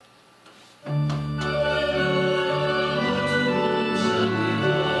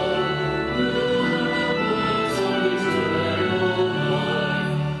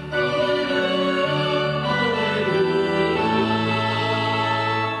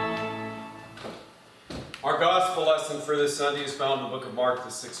Our gospel lesson for this Sunday is found in the book of Mark,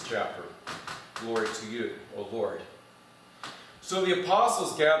 the 6th chapter. Glory to you, O Lord. So the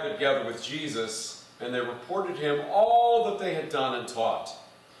apostles gathered together with Jesus, and they reported to him all that they had done and taught.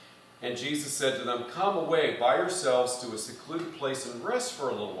 And Jesus said to them, "Come away by yourselves to a secluded place and rest for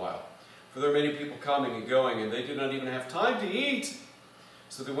a little while. For there are many people coming and going, and they did not even have time to eat."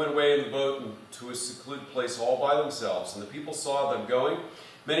 So they went away in the boat and to a secluded place all by themselves. And the people saw them going.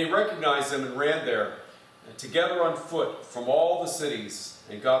 Many recognized them and ran there, together on foot from all the cities,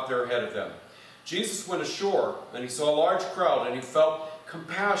 and got there ahead of them. Jesus went ashore, and he saw a large crowd, and he felt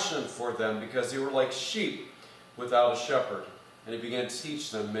compassion for them because they were like sheep without a shepherd. And he began to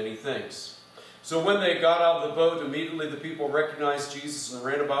teach them many things. So when they got out of the boat, immediately the people recognized Jesus and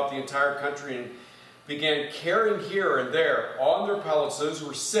ran about the entire country and began carrying here and there on their pallets those who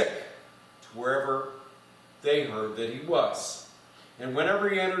were sick to wherever they heard that he was. And whenever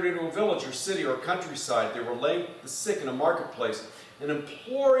he entered into a village or city or countryside, they were laying the sick in a marketplace and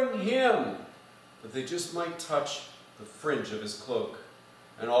imploring him that they just might touch the fringe of his cloak.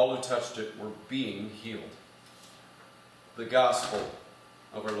 And all who touched it were being healed. The gospel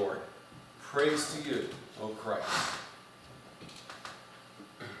of our Lord. Praise to you, O Christ.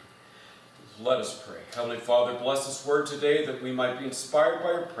 Let us pray. Heavenly Father, bless this word today that we might be inspired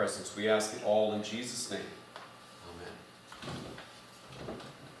by your presence. We ask it all in Jesus' name.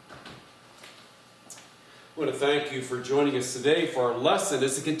 I want to thank you for joining us today for our lesson.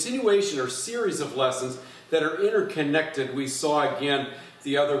 It's a continuation or series of lessons that are interconnected. We saw again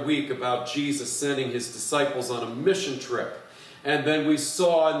the other week about Jesus sending his disciples on a mission trip. And then we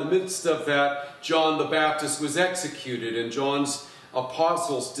saw in the midst of that, John the Baptist was executed, and John's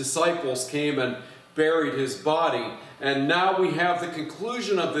apostles, disciples came and buried his body. And now we have the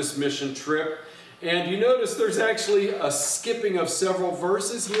conclusion of this mission trip. And you notice there's actually a skipping of several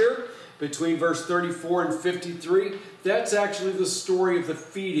verses here. Between verse 34 and 53, that's actually the story of the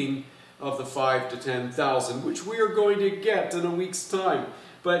feeding of the 5,000 to 10,000, which we are going to get in a week's time.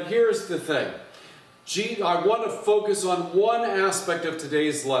 But here's the thing. I want to focus on one aspect of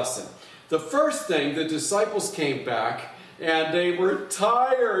today's lesson. The first thing, the disciples came back, and they were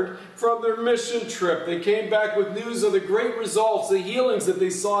tired from their mission trip. They came back with news of the great results, the healings that they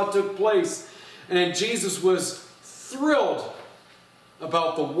saw took place. And Jesus was thrilled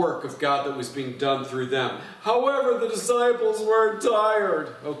about the work of God that was being done through them. However, the disciples were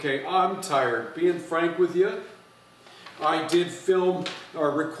tired. Okay, I'm tired. Being frank with you, I did film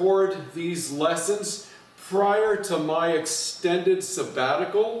or record these lessons prior to my extended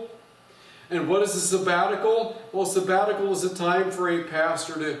sabbatical. And what is a sabbatical? Well, sabbatical is a time for a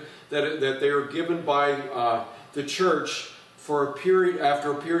pastor that they are given by the church for a period,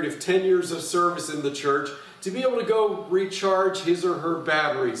 after a period of 10 years of service in the church, to be able to go recharge his or her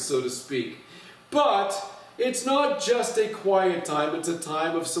batteries, so to speak. But it's not just a quiet time, it's a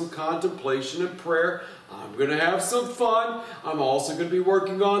time of some contemplation and prayer. I'm going to have some fun. I'm also going to be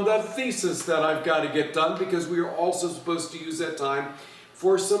working on that thesis that I've got to get done, because we are also supposed to use that time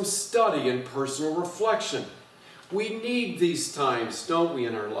for some study and personal reflection. We need these times, don't we,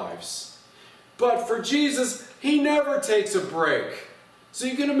 in our lives? But for Jesus, he never takes a break. So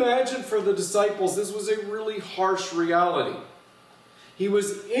you can imagine for the disciples, this was a really harsh reality. He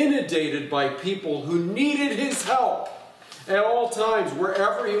was inundated by people who needed his help at all times.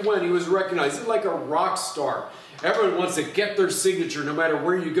 Wherever he went, he was recognized. He's like a rock star. Everyone wants to get their signature no matter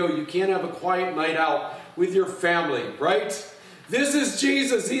where you go. You can't have a quiet night out with your family, right? This is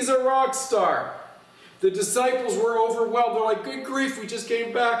Jesus. He's a rock star. The disciples were overwhelmed. They're like, good grief, we just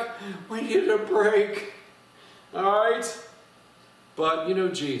came back. We need a break. All right? But you know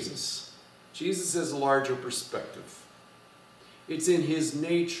Jesus has a larger perspective. It's in his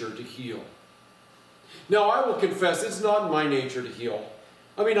nature to heal. Now, I will confess, it's not in my nature to heal.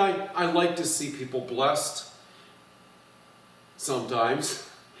 I mean, I like to see people blessed sometimes.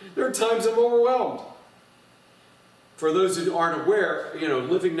 There are times I'm overwhelmed. For those who aren't aware,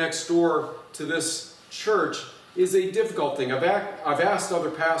 living next door to this church is a difficult thing. I've asked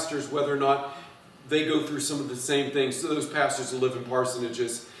other pastors whether or not they go through some of the same things. So those pastors who live in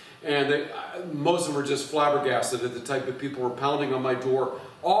parsonages, and most of them are just flabbergasted at the type of people who are pounding on my door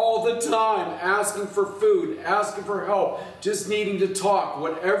all the time, asking for food, asking for help, just needing to talk,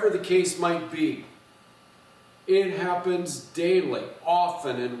 whatever the case might be. It happens daily,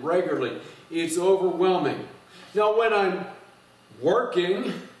 often and regularly. It's overwhelming. Now, when I'm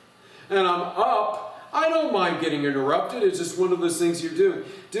working and I'm up, I don't mind getting interrupted. It's just one of those things you do.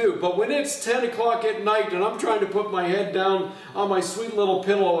 But when it's 10 o'clock at night and I'm trying to put my head down on my sweet little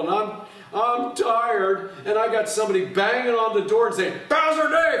pillow and I'm tired, and I got somebody banging on the door and saying, Pastor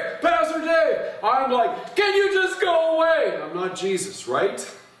Dave, Pastor Dave. I'm like, can you just go away? I'm not Jesus, right?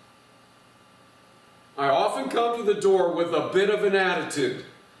 I often come to the door with a bit of an attitude,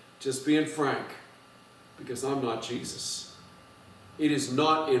 just being frank, because I'm not Jesus. It is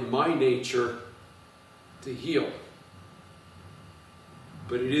not in my nature to heal,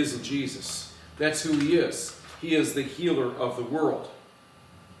 but it is in Jesus. That's who he is. He is the healer of the world.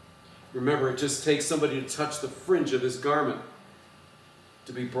 Remember, it just takes somebody to touch the fringe of his garment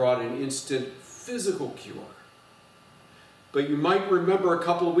to be brought an instant physical cure. But you might remember a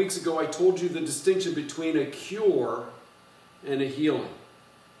couple of weeks ago I told you the distinction between a cure and a healing.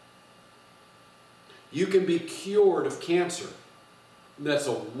 You can be cured of cancer. That's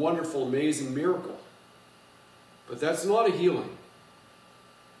a wonderful, amazing miracle. But that's not a healing.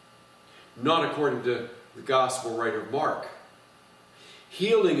 Not according to the gospel writer Mark.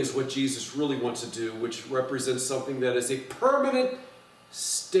 Healing is what Jesus really wants to do, which represents something that is a permanent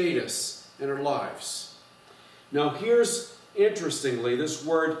status in our lives. Now here's, interestingly, this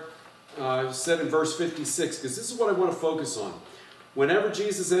word said in verse 56, because this is what I want to focus on. Whenever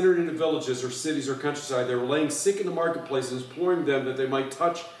Jesus entered into villages or cities or countryside, they were laying sick in the marketplaces, imploring them that they might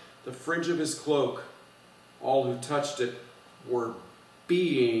touch the fringe of his cloak. All who touched it were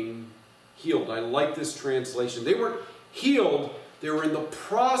being healed. I like this translation. They weren't healed, they were in the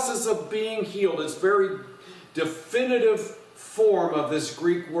process of being healed. It's very definitive form of this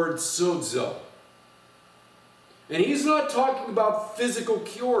Greek word sozo. And he's not talking about physical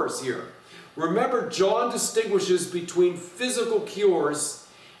cures here. Remember, John distinguishes between physical cures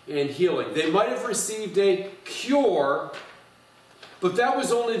and healing. They might have received a cure, but that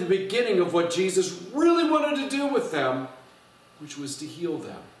was only the beginning of what Jesus really wanted to do with them, which was to heal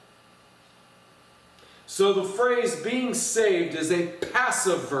them. So the phrase being saved is a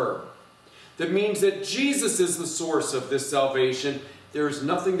passive verb that means that Jesus is the source of this salvation. There is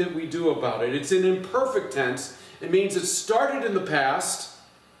nothing that we do about it. It's an imperfect tense. It means it started in the past,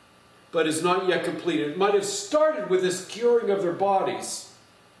 but is not yet completed. It might have started with this curing of their bodies,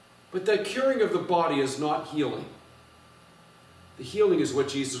 but that curing of the body is not healing. The healing is what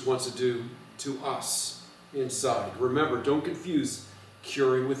Jesus wants to do to us inside. Remember, don't confuse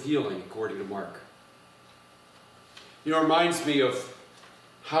curing with healing, according to Mark. You know, it reminds me of,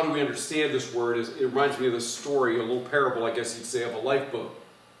 how do we understand this word? It reminds me of the story, a little parable, I guess you'd say, of a lifeboat.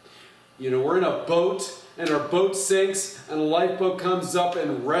 You know, we're in a boat, and our boat sinks, and a lifeboat comes up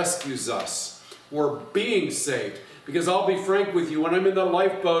and rescues us. We're being saved. Because I'll be frank with you, when I'm in the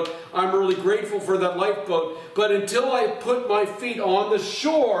lifeboat, I'm really grateful for that lifeboat, but until I put my feet on the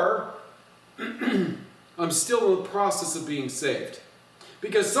shore, I'm still in the process of being saved.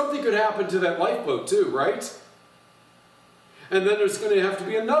 Because something could happen to that lifeboat too, right? And then there's going to have to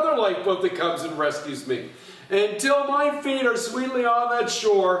be another lifeboat that comes and rescues me. Until my feet are sweetly on that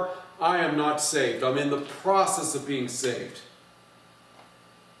shore, I am not saved. I'm in the process of being saved.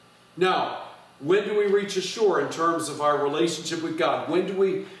 Now, when do we reach a shore in terms of our relationship with God? When do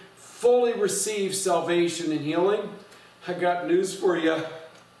we fully receive salvation and healing? I got news for you.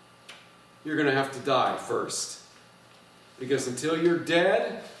 You're going to have to die first. Because until you're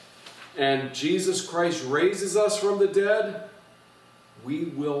dead and Jesus Christ raises us from the dead, we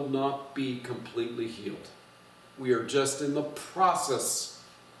will not be completely healed. We are just in the process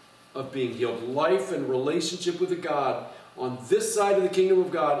of being healed. Life and relationship with God on this side of the kingdom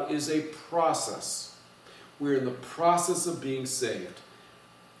of God is a process. We're in the process of being saved.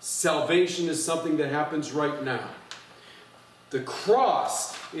 Salvation is something that happens right now. The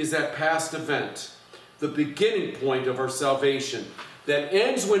cross is that past event, the beginning point of our salvation that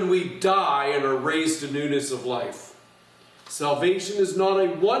ends when we die and are raised to newness of life. Salvation is not a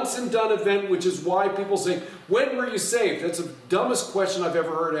once and done event, which is why people say, when were you saved? That's the dumbest question I've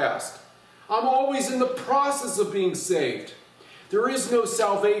ever heard asked. I'm always in the process of being saved. There is no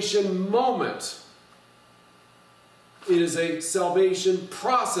salvation moment. It is a salvation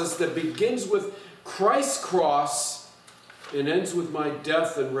process that begins with Christ's cross and ends with my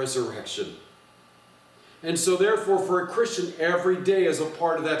death and resurrection. And so therefore, for a Christian, every day is a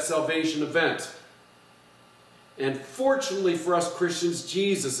part of that salvation event. And fortunately for us Christians,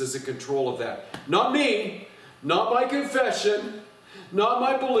 Jesus is in control of that. Not me, not my confession, not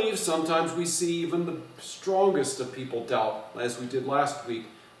my beliefs. Sometimes we see even the strongest of people doubt, as we did last week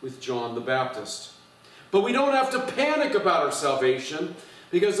with John the Baptist. But we don't have to panic about our salvation,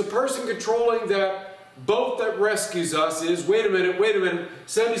 because the person controlling that boat that rescues us is, wait a minute,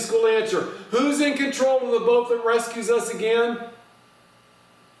 Sunday school answer. Who's in control of the boat that rescues us again?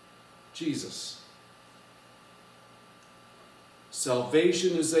 Jesus.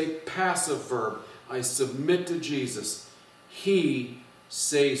 Salvation is a passive verb. I submit to Jesus. He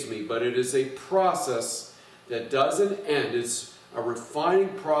saves me. But it is a process that doesn't end. It's a refining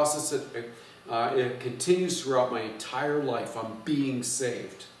process that it continues throughout my entire life. I'm being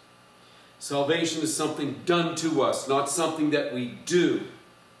saved. Salvation is something done to us, not something that we do.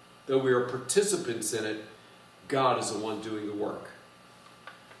 Though we are participants in it, God is the one doing the work.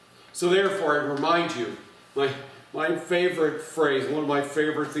 So therefore, I remind you, my favorite phrase, one of my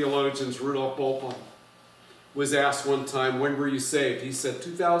favorite theologians, Rudolf Bultmann, was asked one time, when were you saved? He said,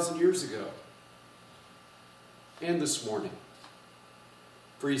 2,000 years ago. And this morning.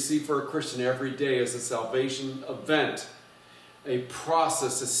 For you see, for a Christian, every day is a salvation event, a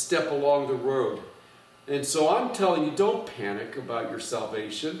process, a step along the road. And so I'm telling you, don't panic about your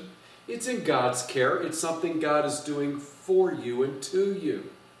salvation. It's in God's care. It's something God is doing for you and to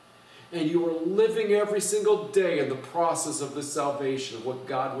you. And you are living every single day in the process of the salvation of what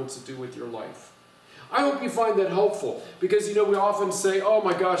God wants to do with your life. I hope you find that helpful. Because, we often say, oh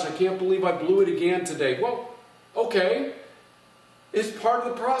my gosh, I can't believe I blew it again today. Well, okay. It's part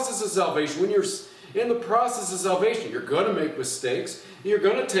of the process of salvation. When you're in the process of salvation, you're going to make mistakes. You're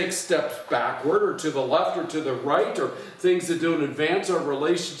going to take steps backward or to the left or to the right or things that don't advance our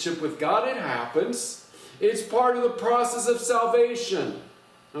relationship with God. It happens. It's part of the process of salvation.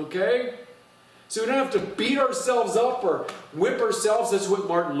 Okay? So we don't have to beat ourselves up or whip ourselves. That's what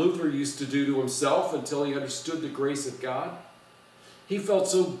Martin Luther used to do to himself until he understood the grace of God. He felt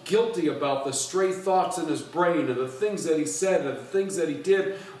so guilty about the stray thoughts in his brain and the things that he said and the things that he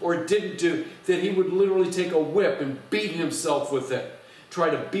did or didn't do that he would literally take a whip and beat himself with it.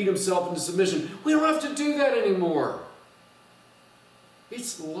 Try to beat himself into submission. We don't have to do that anymore.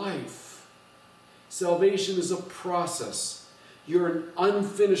 It's life. Salvation is a process. You're an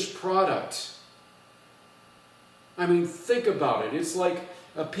unfinished product. I mean, think about it. It's like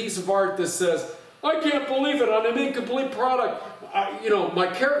a piece of art that says, I can't believe it, I'm an incomplete product. My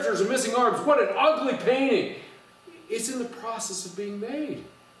characters are missing arms. What an ugly painting. It's in the process of being made.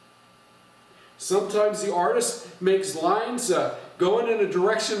 Sometimes the artist makes lines going in a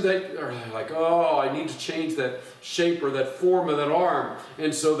direction that are like, oh, I need to change that shape or that form of that arm.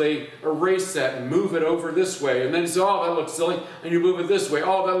 And so they erase that and move it over this way. And then say, oh, that looks silly. And you move it this way.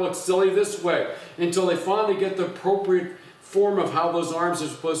 Oh, that looks silly this way. Until they finally get the appropriate form of how those arms are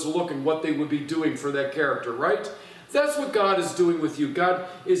supposed to look and what they would be doing for that character, right? That's what God is doing with you. God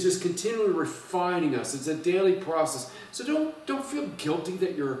is just continually refining us. It's a daily process. So don't feel guilty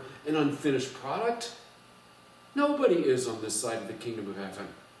that you're an unfinished product. Nobody is on this side of the kingdom of heaven.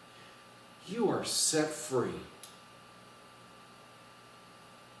 You are set free.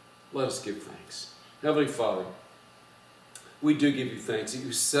 Let us give thanks. Heavenly Father, we do give you thanks that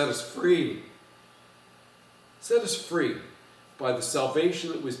you set us free. Set us free by the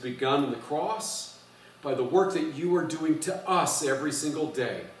salvation that was begun in the cross, by the work that you are doing to us every single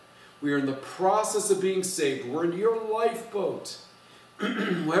day. We are in the process of being saved. We're in your lifeboat. We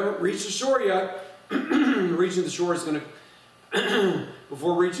haven't reached the shore yet. Reaching the shore is going to...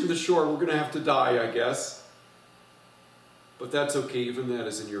 Before reaching the shore, we're going to have to die, I guess. But that's okay. Even that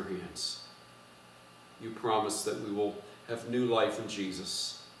is in your hands. You promise that we will have new life in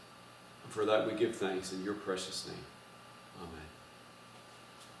Jesus. And for that we give thanks in your precious name.